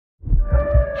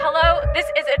This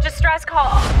is a distress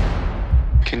call.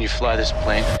 Can you fly this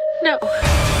plane? No.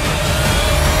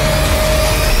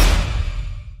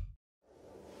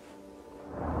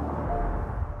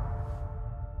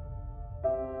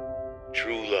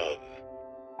 True love.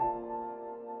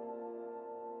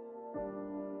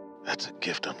 That's a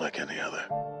gift unlike any other.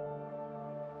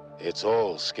 It's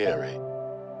all scary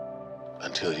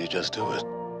until you just do it.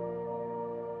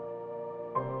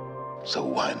 So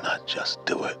why not just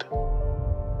do it?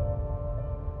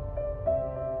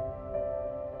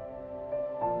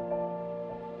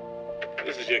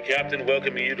 This is your captain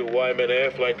welcoming you to Wyman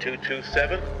Air Flight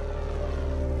 227.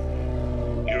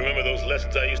 You remember those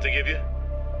lessons I used to give you?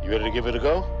 You ready to give it a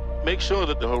go? Make sure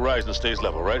that the horizon stays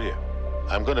level right here.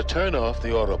 I'm gonna turn off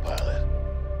the autopilot.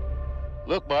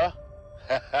 Look, Ma.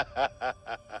 He's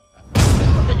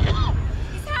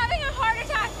having a heart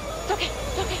attack. It's okay.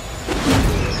 It's okay.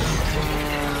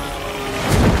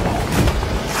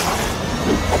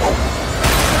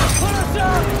 Put us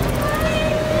up!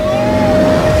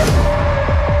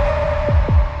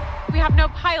 We have no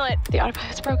pilot. The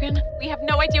autopilot's broken. We have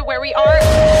no idea where we are.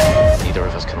 Neither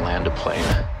of us can land a plane.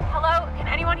 Hello? Can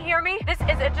anyone hear me? This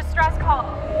is a distress call.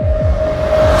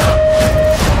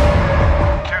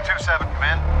 227, come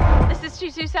in. This is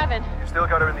 227. You still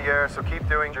got her in the air, so keep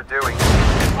doing what you're doing.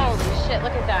 Holy shit,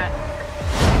 look at that.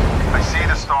 I see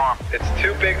the storm. It's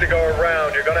too big to go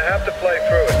around. You're gonna have to play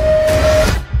through it.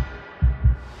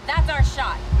 That's our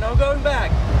shot. No going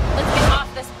back. Let's get off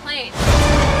this plane.